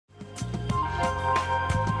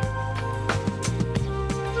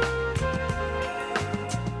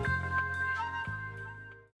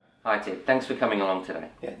Ted, thanks for coming along today.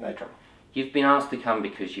 Yeah, no trouble. You've been asked to come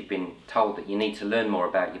because you've been told that you need to learn more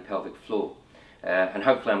about your pelvic floor, and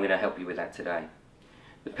hopefully I'm going to help you with that today.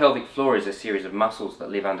 The pelvic floor is a series of muscles that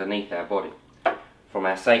live underneath our body, from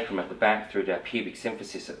our sacrum at the back through to our pubic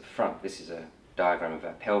symphysis at the front. This is a diagram of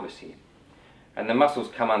our pelvis here. And the muscles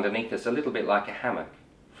come underneath us a little bit like a hammock,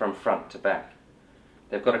 from front to back.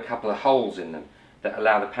 They've got a couple of holes in them that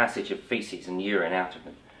allow the passage of feces and urine out of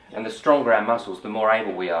them. And the stronger our muscles, the more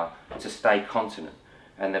able we are to stay continent.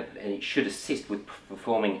 And it should assist with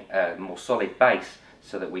performing a more solid base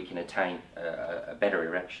so that we can attain a better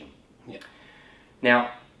erection. Yeah.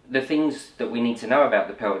 Now, the things that we need to know about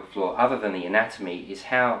the pelvic floor, other than the anatomy, is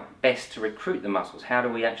how best to recruit the muscles. How do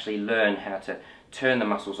we actually learn how to turn the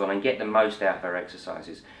muscles on and get the most out of our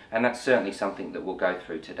exercises? And that's certainly something that we'll go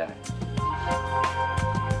through today.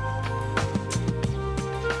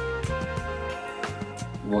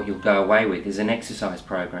 What you'll go away with is an exercise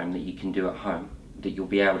program that you can do at home, that you'll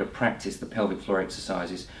be able to practice the pelvic floor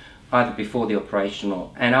exercises either before the operation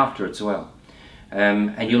and after as well.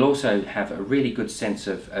 And you'll also have a really good sense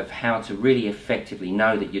of how to really effectively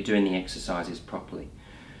know that you're doing the exercises properly.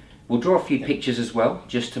 We'll draw a few pictures as well,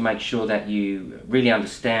 just to make sure that you really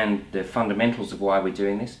understand the fundamentals of why we're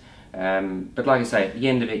doing this. But like I say, at the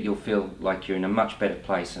end of it you'll feel like you're in a much better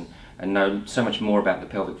place and know so much more about the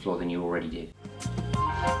pelvic floor than you already did.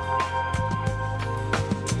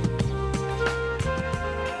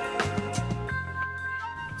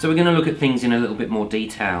 So we're going to look at things in a little bit more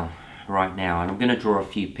detail right now, and I'm going to draw a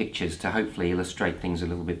few pictures to hopefully illustrate things a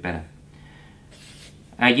little bit better.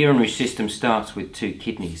 Our urinary system starts with two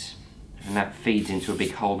kidneys, and that feeds into a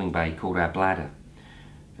big holding bay called our bladder.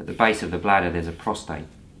 At the base of the bladder there's a prostate,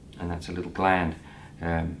 and that's a little gland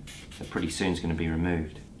that pretty soon is going to be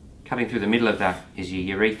removed. Cutting through the middle of that is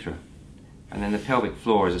your urethra, and then the pelvic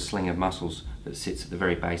floor is a sling of muscles that sits at the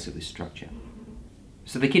very base of this structure.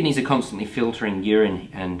 So the kidneys are constantly filtering urine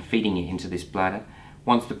and feeding it into this bladder.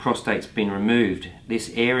 Once the prostate's been removed,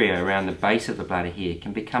 this area around the base of the bladder here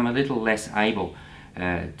can become a little less able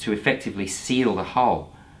to effectively seal the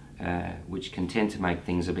hole, which can tend to make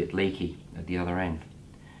things a bit leaky at the other end.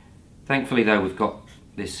 Thankfully though, we've got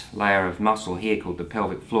this layer of muscle here called the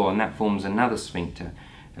pelvic floor, and that forms another sphincter.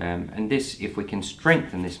 And this, if we can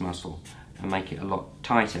strengthen this muscle and make it a lot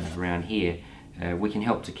tighter around here, we can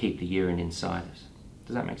help to keep the urine inside us.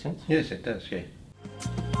 Does that make sense? Yes, it does, yeah.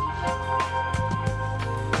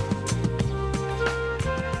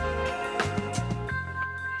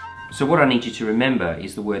 So what I need you to remember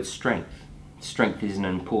is the word strength. Strength is an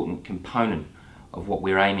important component of what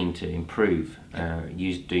we're aiming to improve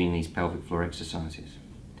doing these pelvic floor exercises.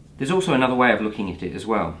 There's also another way of looking at it as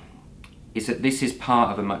well, is that this is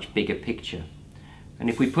part of a much bigger picture. And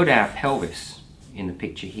if we put our pelvis in the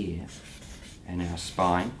picture here, and our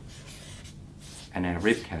spine, and our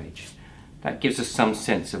rib cage, that gives us some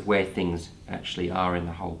sense of where things actually are in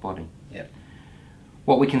the whole body. Yep.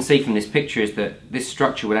 What we can see from this picture is that this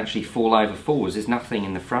structure would actually fall over forwards. There's nothing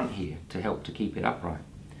in the front here to help to keep it upright.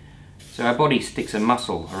 So our body sticks a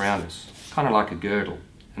muscle around us, kind of like a girdle,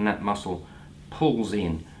 and that muscle pulls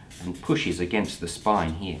in and pushes against the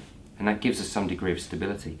spine here, and that gives us some degree of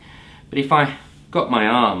stability. But if I got my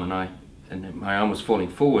arm and my arm was falling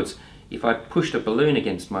forwards, if I pushed a balloon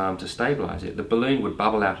against my arm to stabilise it, the balloon would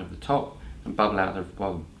bubble out of the top and bubble out of the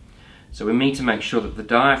bottom. So we need to make sure that the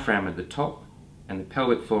diaphragm at the top and the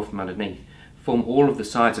pelvic floor from underneath form all of the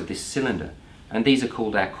sides of this cylinder, and these are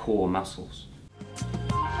called our core muscles.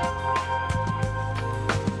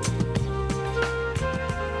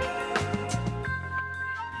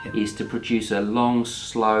 Is to produce a long,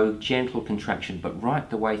 slow, gentle contraction, but right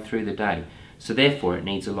the way through the day. So therefore it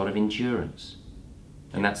needs a lot of endurance.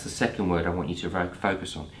 And that's the second word I want you to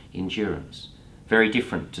focus on, endurance. Very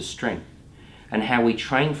different to strength. And how we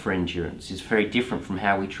train for endurance is very different from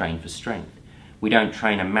how we train for strength. We don't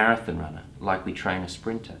train a marathon runner like we train a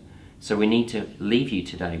sprinter. So we need to leave you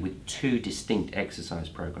today with two distinct exercise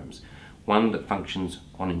programs. One that functions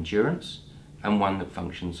on endurance and one that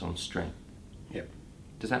functions on strength. Yep.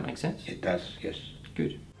 Does that make sense? It does, yes.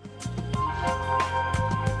 Good.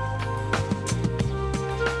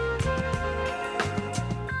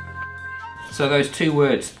 So those two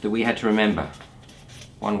words that we had to remember,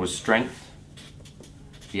 one was strength,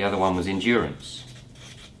 the other one was endurance.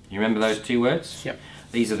 You remember those two words? Yep.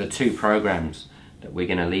 These are the two programs that we're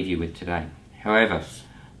going to leave you with today. However,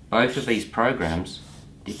 both of these programs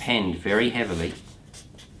depend very heavily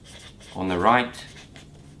on the right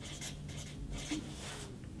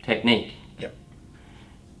technique. Yep.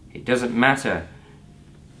 It doesn't matter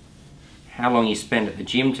how long you spend at the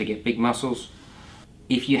gym to get big muscles.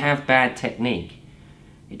 If you have bad technique,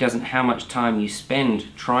 It doesn't how much time you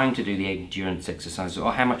spend trying to do the endurance exercises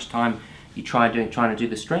or how much time you trying to do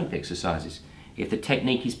the strength exercises. If the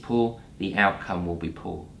technique is poor, the outcome will be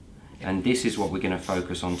poor. And this is what we're going to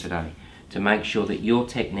focus on today, to make sure that your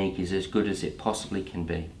technique is as good as it possibly can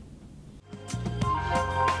be.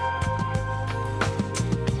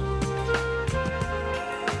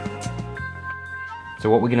 So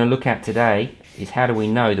what we're going to look at today is how do we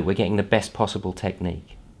know that we're getting the best possible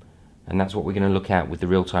technique. And that's what we're going to look at with the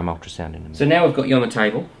real-time ultrasound in a minute. So now we've got you on the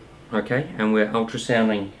table, okay, and we're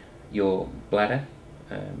ultrasounding your bladder,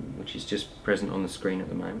 which is just present on the screen at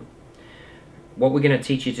the moment. What we're going to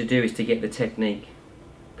teach you to do is to get the technique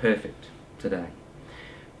perfect today.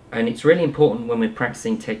 And it's really important when we're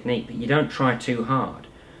practicing technique that you don't try too hard,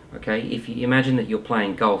 okay? If you imagine that you're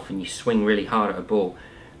playing golf and you swing really hard at a ball,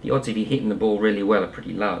 the odds of you hitting the ball really well are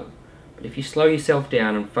pretty low. But if you slow yourself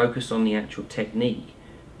down and focus on the actual technique,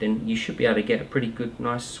 then you should be able to get a pretty good,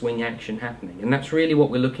 nice swing action happening. And that's really what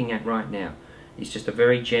we're looking at right now. It's just a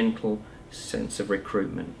very gentle sense of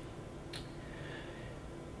recruitment.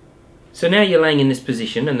 So now you're laying in this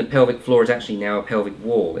position, and the pelvic floor is actually now a pelvic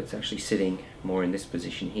wall. It's actually sitting more in this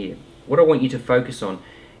position here. What I want you to focus on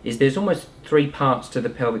is there's almost 3 parts to the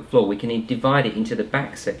pelvic floor. We can divide it into the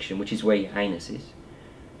back section, which is where your anus is.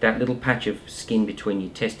 That little patch of skin between your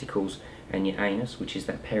testicles and your anus, which is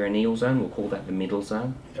that perineal zone, we'll call that the middle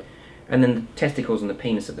zone. Yep. And then the testicles and the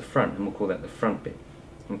penis at the front, and we'll call that the front bit.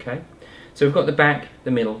 Okay? So we've got the back,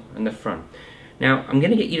 the middle, and the front. Now, I'm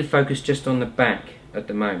going to get you to focus just on the back at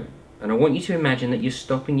the moment. And I want you to imagine that you're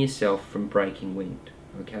stopping yourself from breaking wind.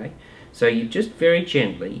 Okay? So you just very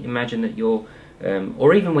gently imagine that you're,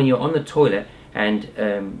 or even when you're on the toilet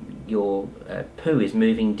and your poo is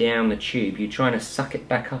moving down the tube, you're trying to suck it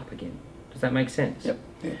back up again. Does that make sense? Yep.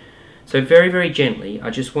 Yeah. So very, very gently, I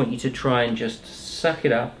just want you to try and just suck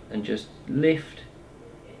it up and just lift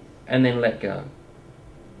and then let go.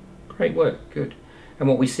 Great work, good. And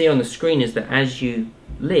what we see on the screen is that as you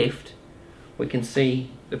lift, we can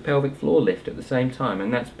see the pelvic floor lift at the same time,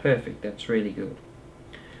 and that's perfect, that's really good.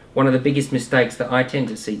 One of the biggest mistakes that I tend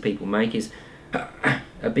to see people make is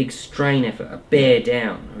a big strain effort, a bear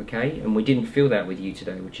down, okay? And we didn't feel that with you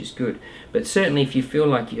today, which is good. But certainly if you feel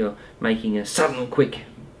like you're making a sudden, quick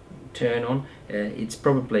turn on, it's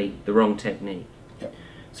probably the wrong technique. Yep.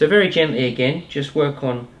 So very gently again, just work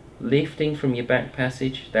on lifting from your back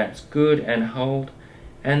passage, that's good, and hold,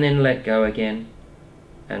 and then let go again,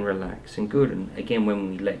 and relax, and good. And again,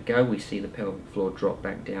 when we let go, we see the pelvic floor drop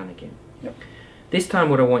back down again. Yep. This time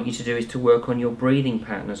what I want you to do is to work on your breathing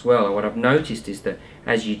pattern as well. And what I've noticed is that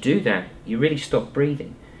as you do that, you really stop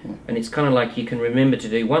breathing. And it's kind of like you can remember to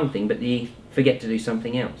do one thing, but you forget to do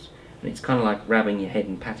something else. And it's kind of like rubbing your head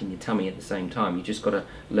and patting your tummy at the same time. You just got to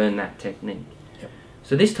learn that technique. Yep.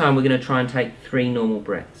 So this time we're going to try and take 3 normal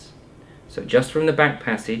breaths. So just from the back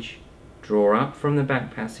passage, draw up from the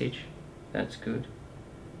back passage. That's good.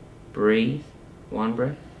 Breathe. 1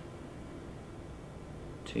 breath.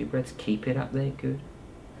 2 breaths. Keep it up there. Good.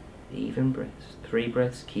 Even breaths. 3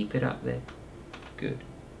 breaths. Keep it up there. Good.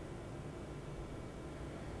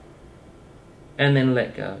 And then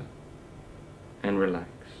let go. And relax.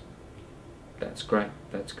 That's great.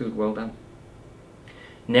 That's good. Well done.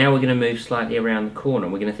 Now we're going to move slightly around the corner.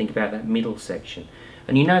 We're going to think about that middle section.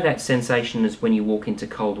 And you know that sensation is when you walk into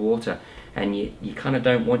cold water and you kind of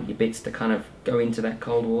don't want your bits to kind of go into that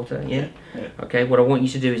cold water, yeah? Yeah. Okay, what I want you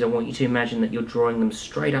to do is I want you to imagine that you're drawing them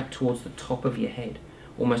straight up towards the top of your head.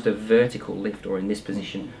 Almost a vertical lift, or in this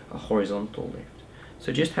position, a horizontal lift.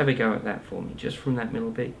 So just have a go at that for me. Just from that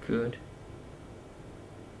middle bit. Good.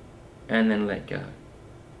 And then let go.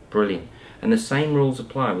 Brilliant. And the same rules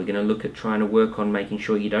apply. We're going to look at trying to work on making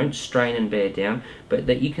sure you don't strain and bear down, but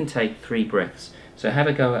that you can take 3 breaths. So have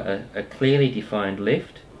a go at a clearly defined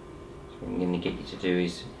lift. So what I'm going to get you to do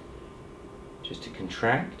is just to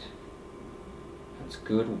contract. That's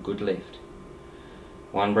good, good lift.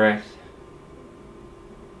 1 breath,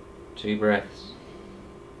 2 breaths,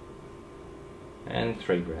 and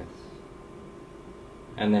 3 breaths.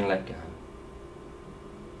 And then let go.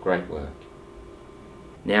 Great work.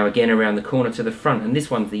 Now again around the corner to the front, and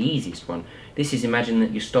this one's the easiest one. This is imagine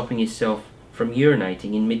that you're stopping yourself from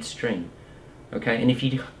urinating in midstream. Okay, and if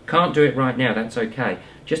you can't do it right now, that's okay.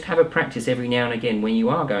 Just have a practice every now and again when you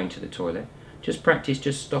are going to the toilet. Just practice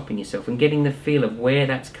just stopping yourself and getting the feel of where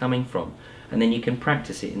that's coming from, and then you can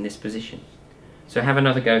practice it in this position. So have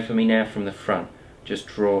another go for me now from the front. Just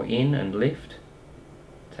draw in and lift.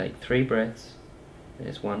 Take 3 breaths.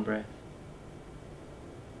 There's 1 breath.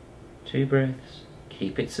 2 breaths.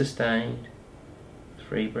 Keep it sustained.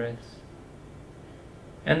 3 breaths.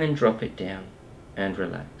 And then drop it down and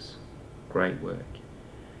relax. Great work.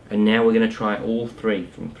 And now we're going to try all three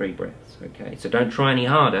from 3 breaths. Okay, so don't try any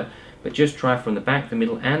harder, but just try from the back, the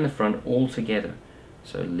middle and the front all together.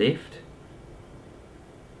 So lift.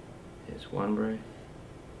 There's 1 breath.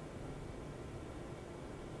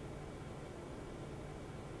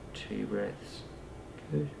 2 breaths.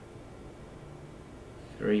 Good.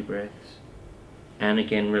 3 breaths. And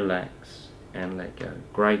again relax and let go.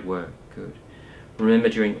 Great work. Good. Remember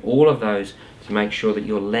during all of those to make sure that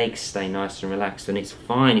your legs stay nice and relaxed, and it's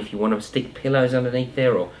fine if you want to stick pillows underneath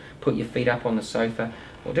there or put your feet up on the sofa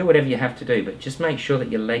or do whatever you have to do, but just make sure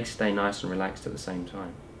that your legs stay nice and relaxed at the same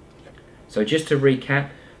time. So just to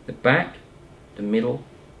recap, the back, the middle,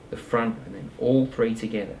 the front, and then all 3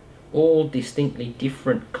 together. All distinctly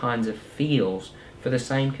different kinds of feels for the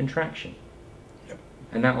same contraction. Yep.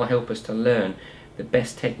 And that will help us to learn the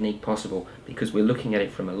best technique possible because we're looking at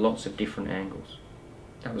it from lots of different angles.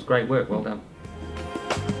 That was great work, well done.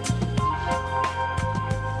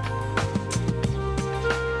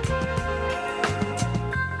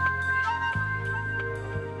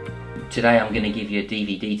 Today I'm going to give you a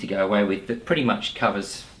DVD to go away with that pretty much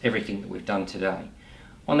covers everything that we've done today.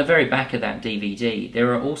 On the very back of that DVD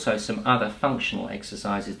there are also some other functional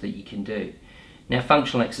exercises that you can do. Now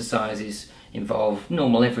functional exercises involve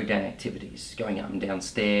normal everyday activities, going up and down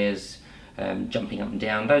stairs, jumping up and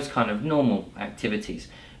down, those kind of normal activities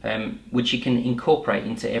which you can incorporate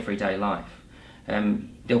into everyday life.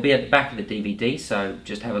 They'll be at the back of the DVD, so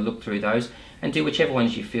just have a look through those and do whichever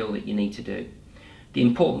ones you feel that you need to do. The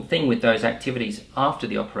important thing with those activities after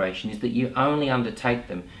the operation is that you only undertake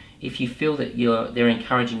them if you feel that they're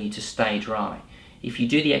encouraging you to stay dry. If you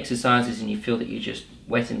do the exercises and you feel that you're just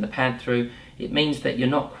wetting the pad through, it means that you're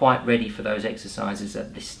not quite ready for those exercises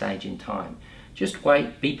at this stage in time. Just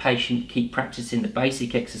wait, be patient, keep practicing the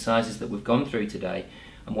basic exercises that we've gone through today,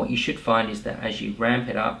 and what you should find is that as you ramp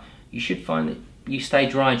it up, you should find that you stay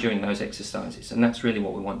dry during those exercises, and that's really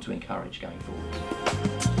what we want to encourage going forward.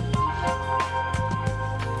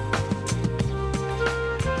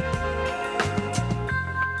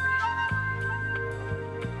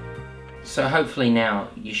 So hopefully now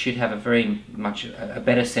you should have a very much a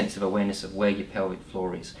better sense of awareness of where your pelvic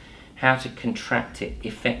floor is, how to contract it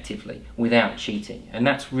effectively without cheating, and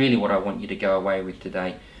that's really what I want you to go away with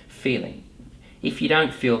today, feeling. If you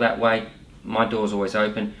don't feel that way, my door's always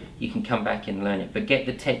open, you can come back and learn it, but get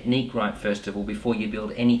the technique right first of all before you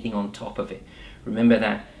build anything on top of it. Remember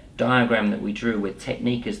that diagram that we drew with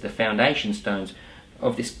technique as the foundation stones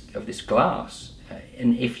of this glass,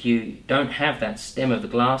 and if you don't have that stem of the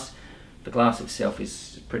glass itself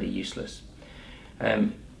is pretty useless.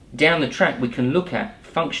 Down the track we can look at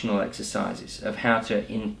functional exercises of how to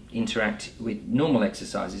interact with normal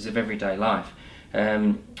exercises of everyday life,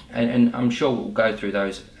 and I'm sure we'll go through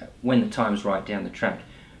those when the time's right down the track.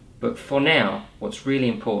 But for now, what's really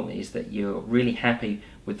important is that you're really happy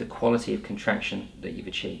with the quality of contraction that you've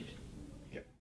achieved.